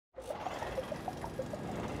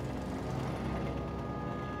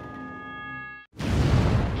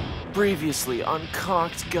Previously on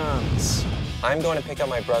Cocked Guns. I'm going to pick up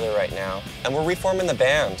my brother right now, and we're reforming the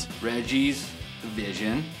band. Reggie's the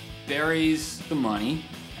vision, Barry's the money,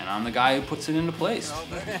 and I'm the guy who puts it into place.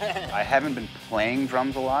 I haven't been playing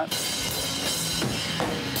drums a lot.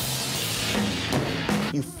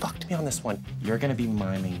 You fucked me on this one. You're gonna be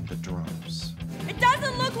miming the drums. It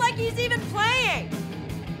doesn't look like he's even playing.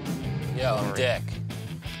 Yo, I'm Dick.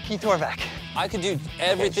 Keith Horvath. I could do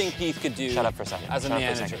everything Keith could do. Shut up for a second. As a Shut up for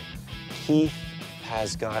manager. second. Keith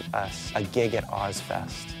has got us a gig at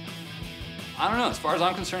Ozzfest. I don't know, as far as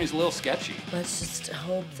I'm concerned, he's a little sketchy. Let's just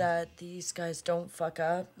hope that these guys don't fuck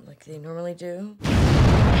up like they normally do.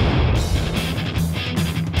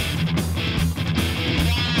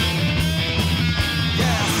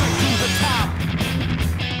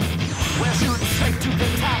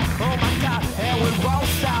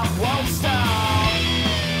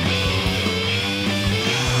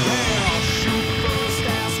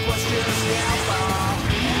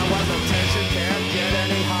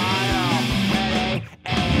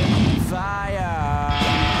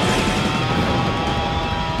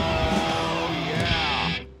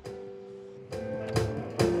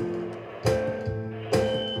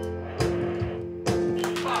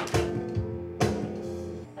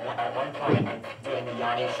 Doing the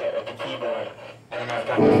Yanni shit with the keyboard, and then I've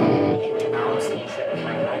got the fucking balancing shit with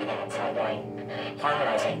my right hand, so I'm going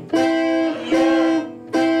harmonizing.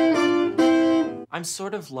 I'm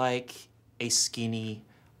sort of like a skinny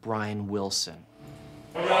Brian Wilson.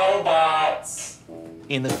 Robots!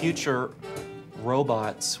 In the future,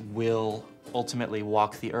 robots will ultimately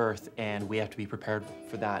walk the earth, and we have to be prepared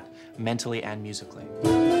for that mentally and musically.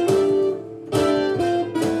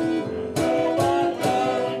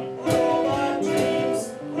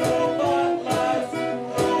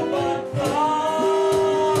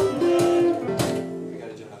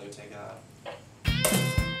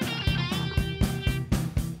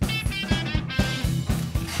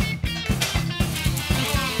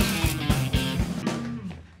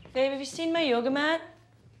 Babe, have you seen my yoga mat?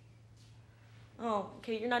 Oh,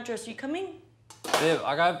 okay, you're not dressed. Are you coming? Babe,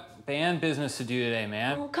 I got band business to do today,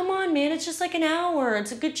 man. Oh, come on, man. It's just like an hour.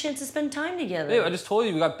 It's a good chance to spend time together. Babe, I just told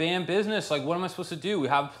you we got band business. Like, what am I supposed to do? We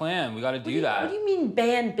have a plan. We gotta do that. What do you mean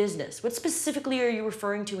band business? What specifically are you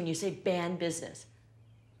referring to when you say band business?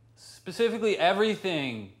 Specifically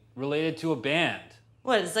everything related to a band.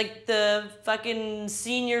 What, it's like the fucking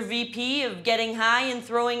senior VP of getting high and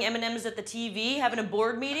throwing M&Ms at the TV, having a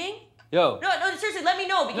board meeting? Yo. No, seriously, let me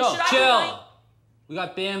know, because No, should I chill. be lying? We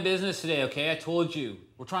got band business today, okay? I told you.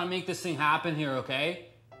 We're trying to make this thing happen here, okay?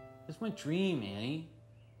 This is my dream, Annie.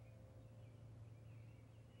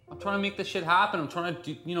 I'm trying to make this shit happen. I'm trying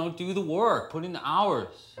to do the work, put in the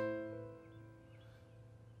hours.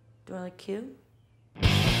 Do I look cute?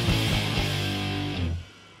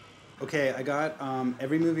 Okay, I got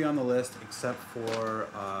every movie on the list except for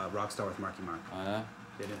Rockstar with Marky Mark. Oh, yeah?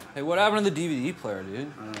 Get it? Hey, what happened to the DVD player,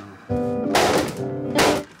 dude? I don't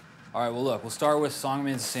know. All right, well, look, we'll start with Song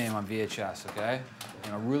Remains the Same on VHS, okay?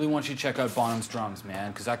 And I really want you to check out Bonham's drums,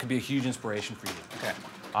 man, because that could be a huge inspiration for you. Okay.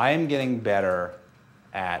 I am getting better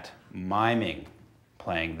at miming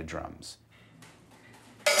playing the drums.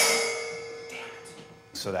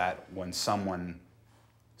 So that when someone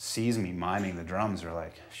sees me miming the drums, they're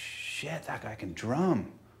like, shit, that guy can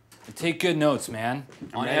drum. And take good notes, man,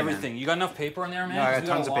 on ready, everything. man. You got enough paper in there, man? No, I got 'Cause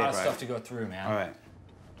tons we of got a lot paper. of stuff to go through, man. All right.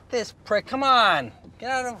 This prick, come on.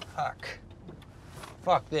 Get out of, fuck.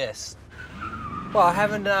 Fuck this. Well, I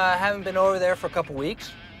haven't been over there for a couple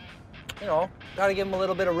weeks. You know, gotta give them a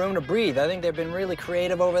little bit of room to breathe. I think they've been really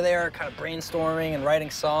creative over there, kind of brainstorming and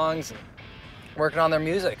writing songs and working on their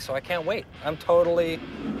music, so I can't wait. I'm totally,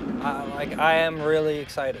 I am really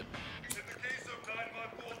excited. In the case of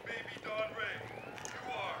 9-month-old baby Don Ray,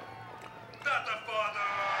 you are not the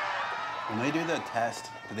father! When they do the test,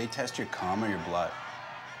 do they test your cum or your blood?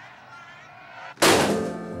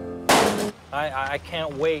 I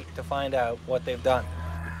can't wait to find out what they've done.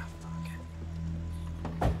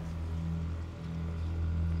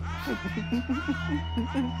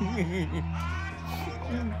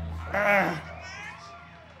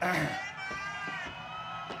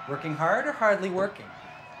 Working hard or hardly working?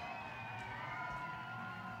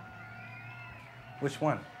 Which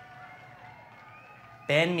one?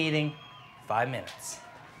 Band meeting, 5 minutes.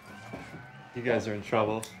 You guys are in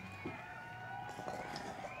trouble.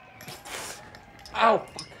 Ow!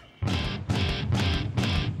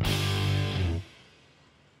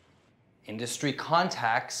 Industry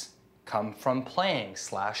contacts come from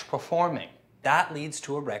playing/performing. That leads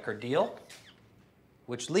to a record deal,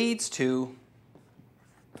 which leads to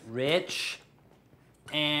rich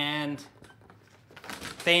and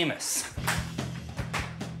famous.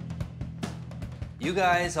 You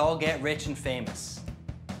guys all get rich and famous.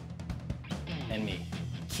 And me.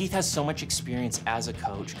 Keith has so much experience as a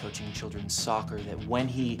coach, coaching children's soccer, that when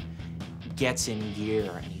he gets in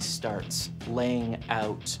gear and he starts laying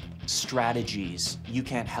out strategies, you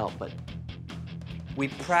can't help but... We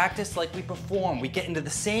practice like we perform. We get into the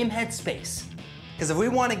same headspace. Because if we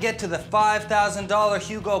want to get to the $5,000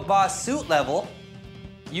 Hugo Boss suit level,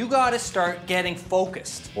 you gotta start getting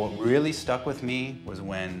focused. What really stuck with me was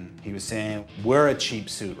when he was saying, we're a cheap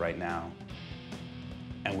suit right now,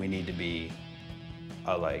 and we need to be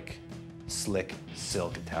a like slick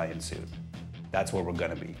silk Italian suit. That's where we're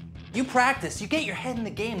gonna be. You practice, you get your head in the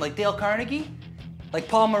game like Dale Carnegie, like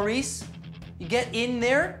Paul Maurice. You get in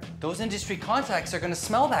there, those industry contacts are gonna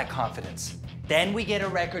smell that confidence. Then we get a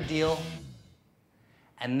record deal,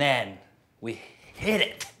 and then we hit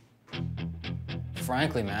it.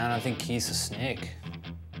 Frankly, man, I think Keith's a snake.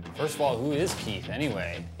 First of all, who is Keith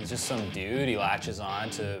anyway? He's just some dude he latches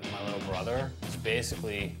on to my little brother. He's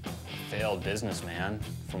basically a failed businessman,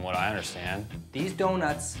 from what I understand. These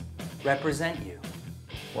donuts represent you.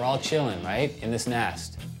 We're all chilling, right, in this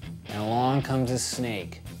nest. And along comes this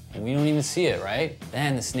snake. And we don't even see it, right?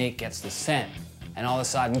 Then the snake gets the scent. And all of a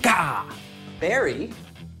sudden, gah! Barry,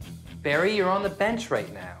 you're on the bench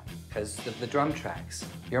right now because of the drum tracks.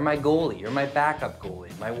 You're my goalie, you're my backup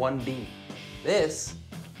goalie, my 1B. This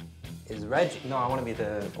is Reggie. No, I want to be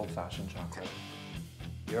the old-fashioned chocolate.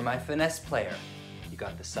 You're my finesse player. You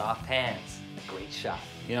got the soft hands, great shot.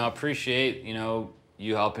 You know, I appreciate,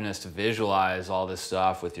 you helping us to visualize all this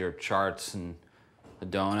stuff with your charts and the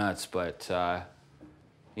donuts, but,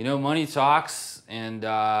 money talks and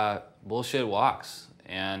bullshit walks,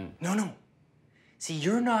 and... No. See,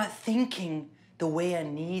 you're not thinking the way I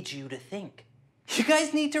need you to think. You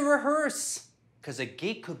guys need to rehearse, because a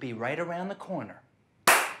gig could be right around the corner.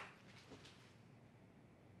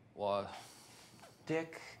 What?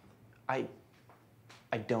 Dick, I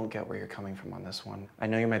don't get where you're coming from on this one. I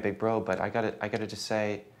know you're my big bro, but I gotta just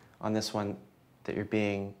say on this one that you're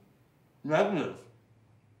being Negative.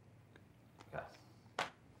 Yeah.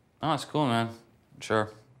 Oh, it's cool, man.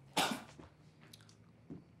 Sure.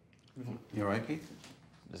 You all right, Keith?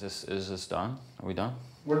 Is this done? Are we done?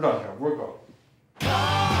 We're done here. We're going. You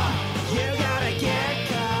gotta get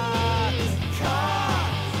caught.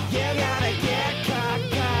 You gotta get caught.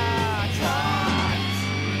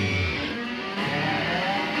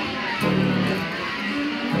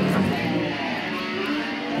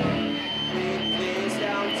 Please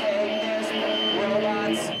don't take this.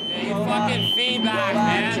 Robots. Yeah, you fucking feedback,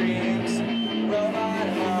 man. Dreams, robot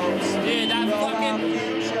hopes. Dude, that fucking...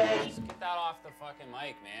 Future. Just get that off the fucking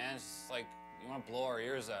mic, man. It's just like, you want to blow our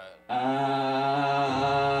ears out.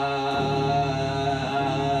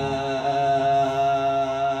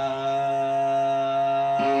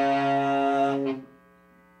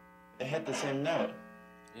 They hit the same note.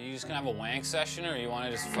 Are you just gonna have a wank session, or you want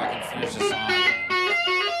to just fucking finish the song? 3,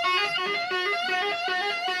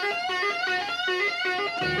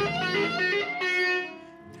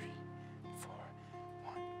 4,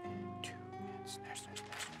 1, 2, and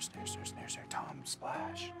snare, Tom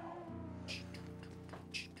splash.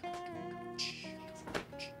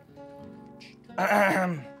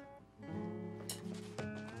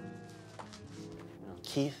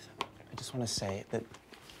 Keith, I just want to say that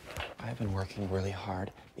I've been working really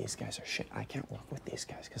hard. These guys are shit. I can't work with these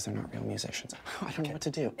guys because they're not real musicians. I don't know what to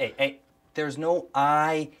do. Hey, there's no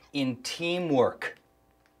I in teamwork.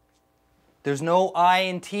 There's no I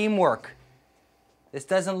in teamwork. This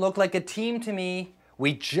doesn't look like a team to me.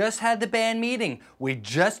 We just had the band meeting. We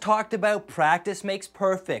just talked about practice makes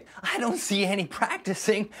perfect. I don't see any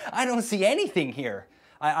practicing. I don't see anything here.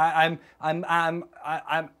 I'm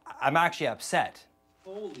actually upset.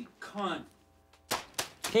 Holy cunt.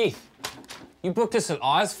 Keith, you booked us at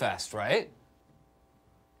Ozzfest, right?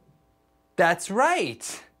 That's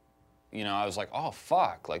right. I was like, oh,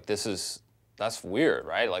 fuck. Like, that's weird,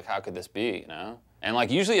 right? Like, how could this be, And, like,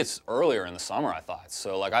 usually it's earlier in the summer, I thought.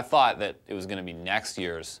 So, like, I thought that it was going to be next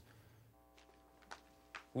year's.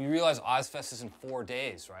 We realize Ozzfest is in 4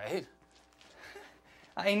 days, right?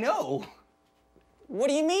 I know. What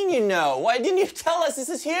do you mean you know? Why didn't you tell us? This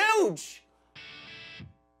is huge.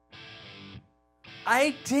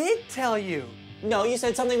 I did tell you. No, you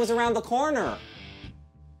said something was around the corner.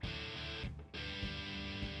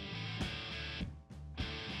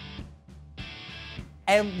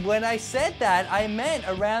 And when I said that, I meant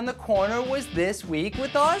around the corner was this week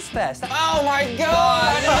with Ozzfest. Oh my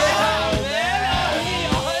God! Oh, man!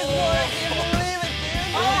 I can't believe it,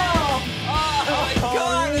 dude! Oh my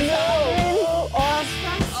God!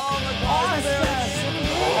 Ozzfest! Oh my God! Ozzfest!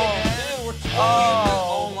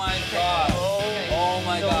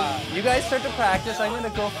 start to practice. I'm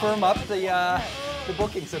gonna go firm up the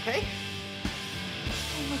bookings, okay?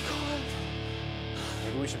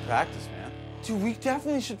 Maybe we should practice, man. Dude, we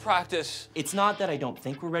definitely should practice. It's not that I don't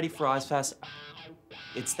think we're ready for Ozzfest.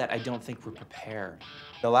 It's that I don't think we're prepared.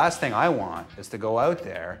 The last thing I want is to go out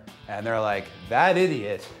there and they're like, that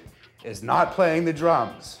idiot is not playing the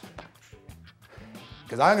drums.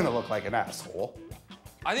 Because I'm gonna look like an asshole.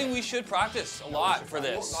 I think we should practice a lot for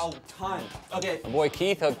this. Oh, ton. Okay. My boy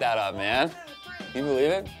Keith hooked that up, man. Can you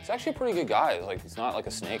believe it? He's actually a pretty good guy. Like, he's not like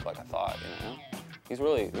a snake like I thought, you know? He's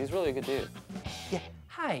really a good dude. Yeah.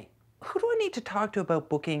 Hi. Who do I need to talk to about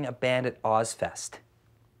booking a band at Ozzfest?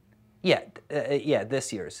 Yeah, yeah,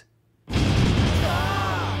 this year's.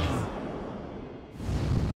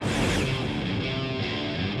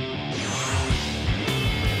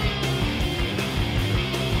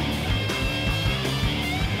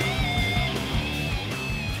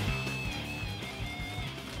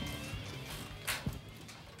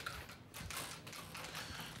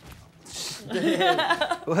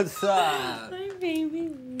 What's up? Hi, baby.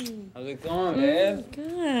 How's it going, babe?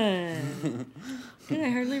 Good. Good. I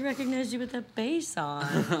hardly recognized you with that bass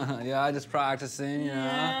on. Yeah, just practicing, you know?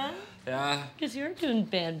 Yeah? Yeah. Because you're doing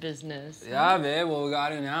band business. Yeah, babe. Well, we got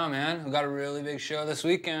to now, man. We got a really big show this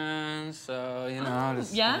weekend, so, you know,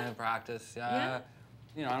 just yeah? Practice. Yeah.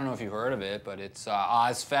 You know, I don't know if you've heard of it, but it's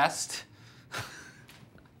Ozzfest.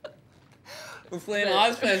 We're playing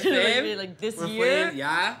Ozzfest, babe. Like this We're year? Playing,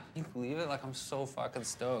 yeah. Can you believe it? Like, I'm so fucking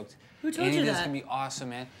stoked. Who told you This that? is gonna be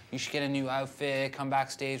awesome, man. You should get a new outfit, come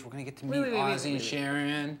backstage. We're gonna get to meet Ozzy and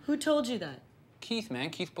Sharon. Who told you that? Keith,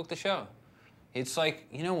 man. Keith booked the show. It's like,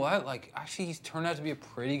 you know what? Like, actually, he's turned out to be a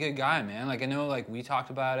pretty good guy, man. Like, I know, like, we talked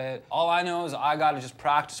about it. All I know is I gotta just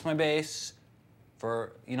practice my bass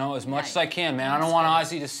for, you know, as much as I can, man. I don't want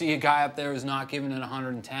Ozzy to see a guy up there who's not giving it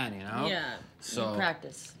 110, you know? Yeah. So. You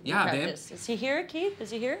practice. Yeah, practice. babe. Is he here, Keith?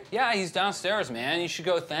 Is he here? Yeah, he's downstairs, man. You should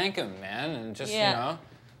go thank him, man, and just, you know,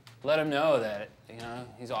 let him know that, you know,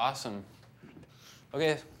 he's awesome.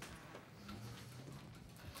 Okay.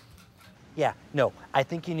 Yeah, no, I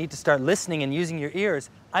think you need to start listening and using your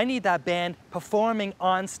ears. I need that band performing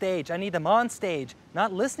on stage. I need them on stage,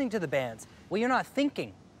 not listening to the bands. Well, you're not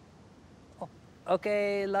thinking. Oh,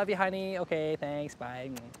 okay, love you, honey. Okay, thanks,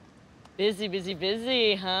 bye. Busy, busy,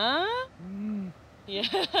 busy, huh? Yeah.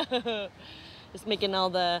 Just making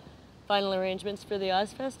all the final arrangements for the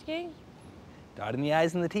Ozzfest gig? Dotting the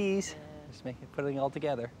I's and the T's. Just putting it all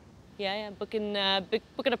together. Yeah, booking a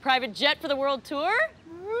private jet for the world tour?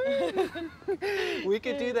 We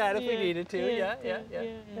could do that if we needed to.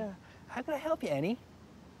 Yeah. How can I help you, Annie?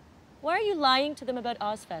 Why are you lying to them about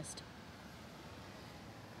Ozzfest?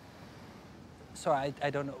 Sorry, I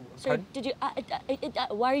don't know. Sir, did you?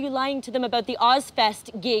 Why are you lying to them about the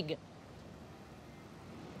Ozzfest gig?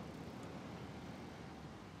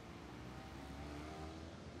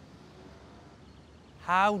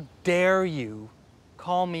 How dare you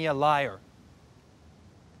call me a liar?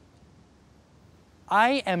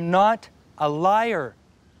 I am not a liar,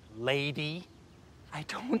 lady. I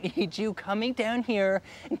don't need you coming down here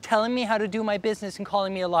and telling me how to do my business and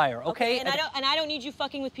calling me a liar, okay? And I don't need you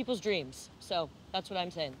fucking with people's dreams. So that's what I'm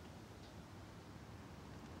saying.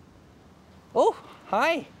 Oh,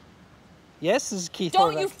 hi. Yes, this is Keith.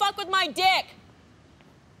 Don't you fuck with my dick!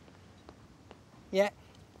 Yeah.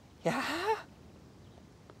 Yeah?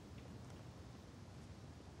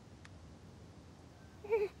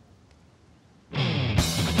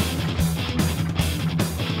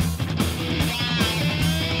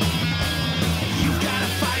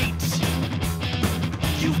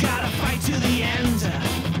 To the end.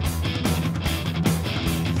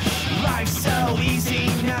 Life's so easy,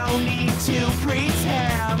 no need to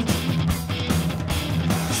pretend.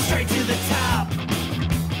 Straight to the top.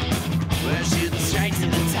 We're shooting straight to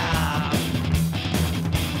the top.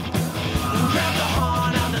 Grab the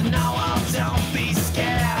horn on the narwhal, don't be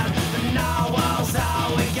scared. The narwhal's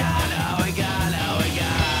all we got, all we got, all we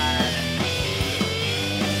got.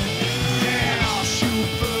 And I'll shoot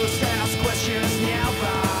first, ask questions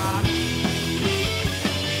never.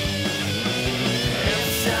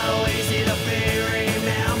 So easy to be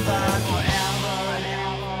remembered forever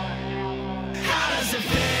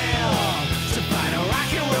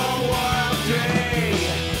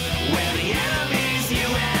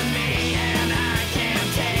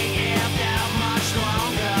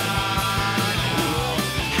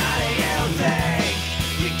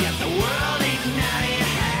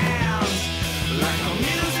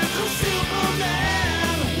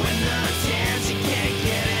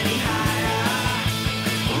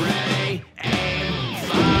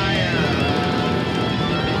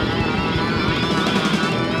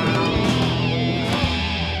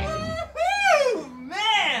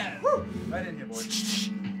Right in here, boys.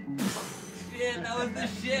 Shit, that was the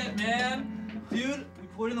shit, man. Dude, we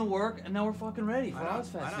put in the work and now we're fucking ready for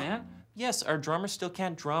Ozzfest, man. Yes, our drummer still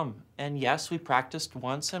can't drum. And yes, we practiced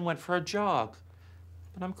once and went for a jog.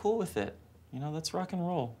 But I'm cool with it. You know, that's rock and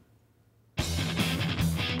roll.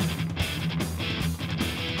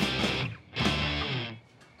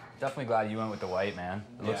 Definitely glad you went with the white, man.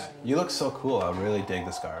 You look so cool. I really dig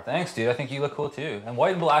the scarf. Thanks, dude. I think you look cool too. And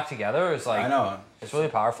white and black together is like, I know. It's really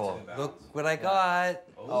powerful. Look what I got.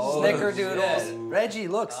 Oh, Snickerdoodles. shit. Reggie,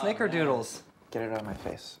 look, Snickerdoodles. Get it out of my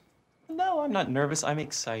face. No, I'm not nervous. I'm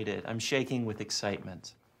excited. I'm shaking with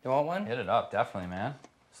excitement. You want one? Hit it up, definitely, man.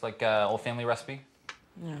 It's like an old family recipe.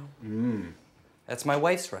 No. That's my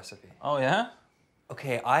wife's recipe. Oh, yeah?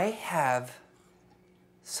 Okay, I have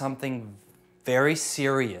something very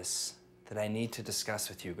serious that I need to discuss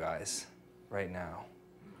with you guys right now.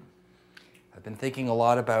 I've been thinking a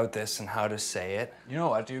lot about this and how to say it. You know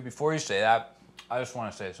what, dude? Before you say that, I just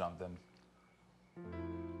want to say something.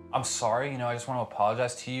 I'm sorry, you know, I just want to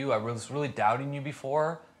apologize to you. I was really doubting you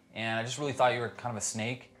before, and I just really thought you were kind of a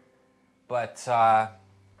snake. But,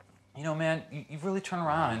 you know, man, you've really turned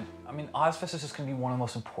around, and I mean, Ozzfest is just going to be one of the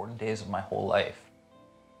most important days of my whole life.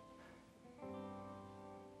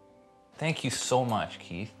 Thank you so much,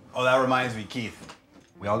 Keith. Oh, that reminds me, Keith.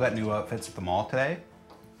 We all got new outfits at the mall today,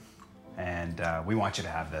 and we want you to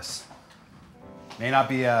have this. May not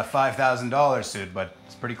be a $5,000 suit, but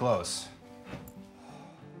it's pretty close.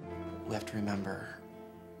 We have to remember,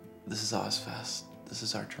 this is Ozzfest. This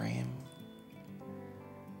is our dream.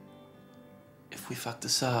 If we fuck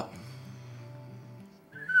this up...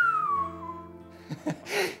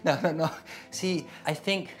 No. See, I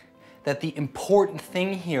think that the important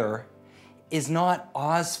thing here is not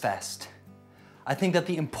Ozzfest. I think that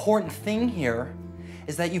the important thing here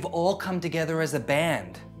is that you've all come together as a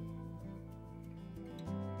band.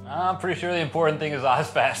 I'm pretty sure the important thing is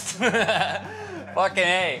Ozzfest. Fucking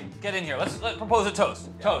A. Get in here. Let's propose a toast.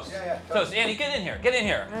 Toast. Toast. Andy, get in here. Get in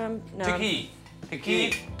here. No. To Keith. To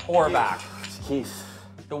Keith Horvath. Keith.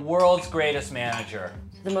 The world's greatest manager.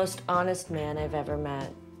 The most honest man I've ever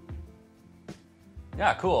met.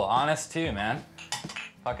 Yeah, cool. Honest too, man.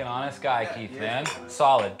 Fucking honest guy, Keith, man.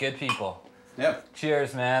 Solid. Good people. Yep.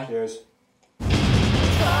 Cheers, man. Cheers.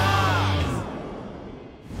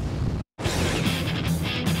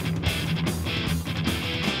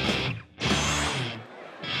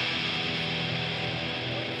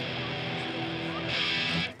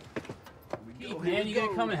 Man, you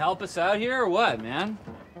gonna come and help us out here or what, man?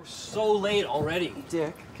 We're so late already.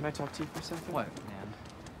 Dick, can I talk to you for a second? What,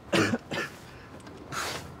 man?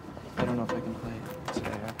 I don't know if I can play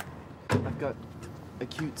today. I've got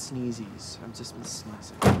acute sneezies. I've just been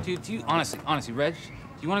sneezing. Dude, do you honestly, Reg,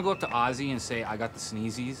 do you want to go up to Ozzy and say I got the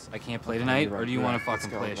sneezies, I can't play tonight, or do you want to fucking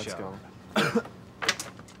play a show? Let's go.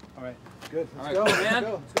 All right, good. Let's go, man.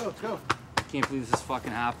 Let's go. Can't believe this is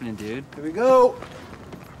fucking happening, dude. Here we go.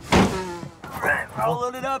 All right,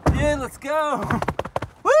 rolling it up, dude. Let's go.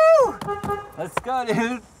 Woo! Let's go,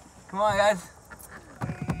 dude. Come on, guys.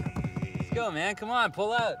 Let's go, man. Come on,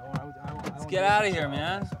 pull out. Let's get out of here,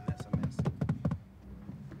 man.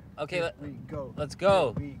 Okay, let's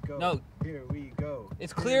go. No. Here we go.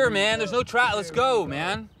 It's clear, man. There's no track. Let's go,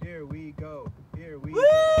 man. Here we go. Here we Woo!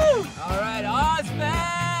 All right,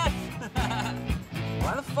 Ozzfest!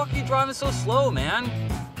 Why the fuck are you driving so slow, man?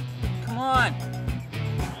 Come on.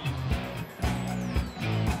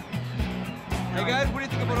 Hey guys, what do you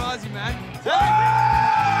think about Ozzy, man?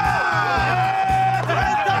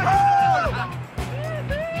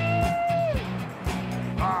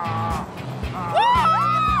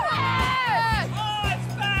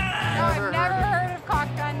 I've never heard of cock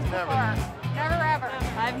guns before. Never ever.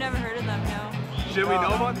 I've never heard of them, no. Should we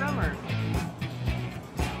know about them or?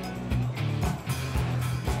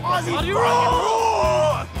 Ozzy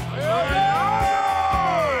rock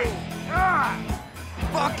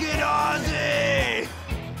Fucking Ozzy!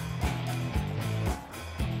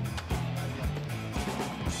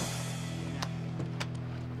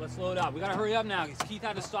 Let's load up. We gotta hurry up now, because Keith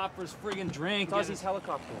had to stop for his friggin' drink. Ozzy's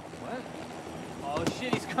helicopter. What? Oh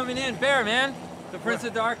shit, he's coming in. Bear, man. The Prince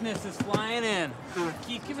of Darkness is flying in.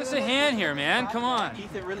 Keith, give us a hand here, man. Come on.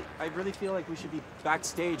 Keith, I really feel like we should be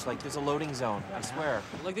backstage, like there's a loading zone. I swear.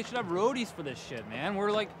 Like, they should have roadies for this shit, man.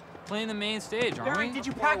 We're like playing the main stage, aren't we? Did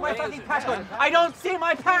you pack my fucking patch card? I don't see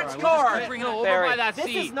my patch card! Bring it over by that seat.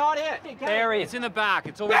 This is not it. Barry. It's in the back.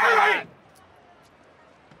 It's over by that.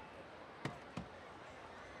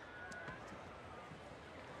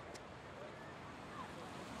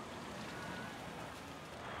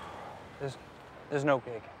 There's no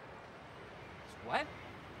cake. What?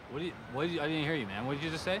 I didn't hear you, man. What did you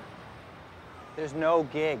just say? There's no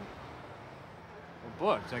gig. We're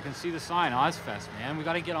booked. I can see the sign, Ozzfest, man. We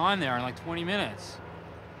gotta get on there in like 20 minutes.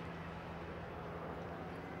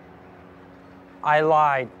 I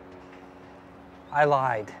lied. I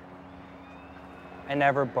lied. I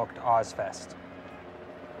never booked Ozzfest.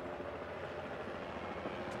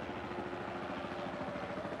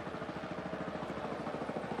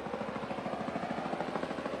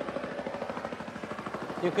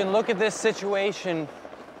 You can look at this situation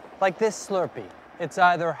like this Slurpee. It's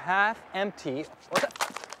either half empty or...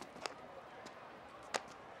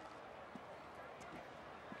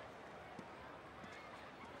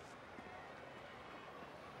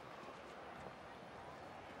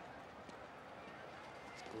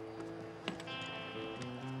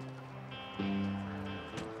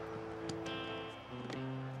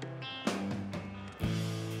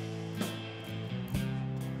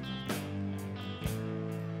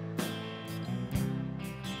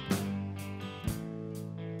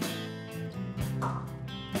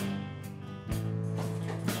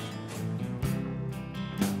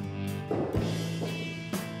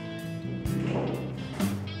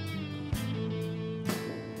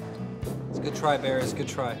 Good try, Barris, good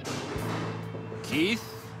try. Keith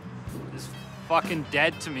is fucking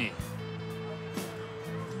dead to me.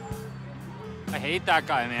 I hate that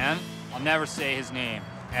guy, man. I'll never say his name,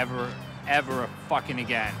 ever fucking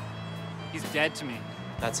again. He's dead to me.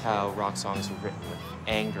 That's how rock songs are written, with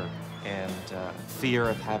anger and fear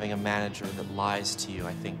of having a manager that lies to you.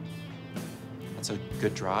 I think that's a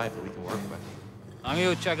good drive that we can work with. I'm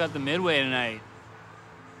gonna go check out the Midway tonight.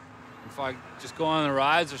 If I just go on the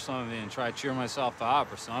rides or something and try to cheer myself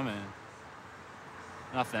up or something.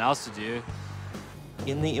 Nothing else to do.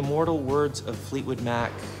 In the immortal words of Fleetwood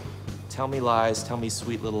Mac, tell me lies, tell me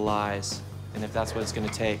sweet little lies. And if that's what it's gonna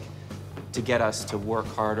take to get us to work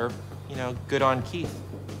harder, you know, good on Keith.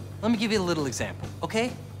 Let me give you a little example,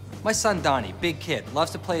 okay? My son Donnie, big kid,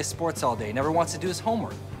 loves to play his sports all day, never wants to do his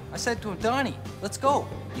homework. I said to him, Donnie, let's go.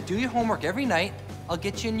 You do your homework every night, I'll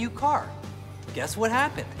get you a new car. Guess what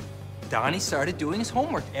happened? Donnie started doing his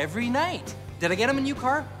homework every night. Did I get him a new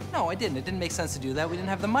car? No, I didn't. It didn't make sense to do that. We didn't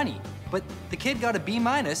have the money. But the kid got a B-,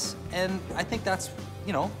 and I think that's,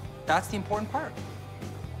 you know, that's the important part.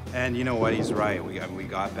 And you know what? He's right. We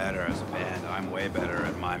got better as a band. I'm way better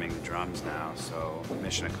at miming the drums now, so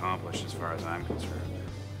mission accomplished as far as I'm concerned.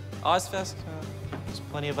 Ozzfest, there's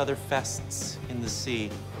plenty of other fests in the sea,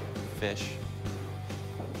 fish.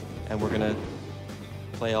 And we're gonna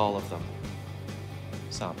play all of them.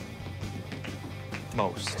 Some.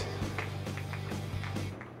 Most.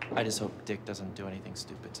 I just hope Dick doesn't do anything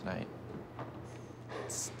stupid tonight.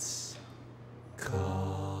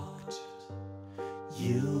 Cocked.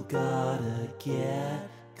 You gotta get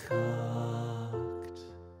cocked.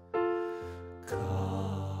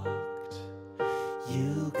 Cocked.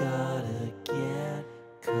 You gotta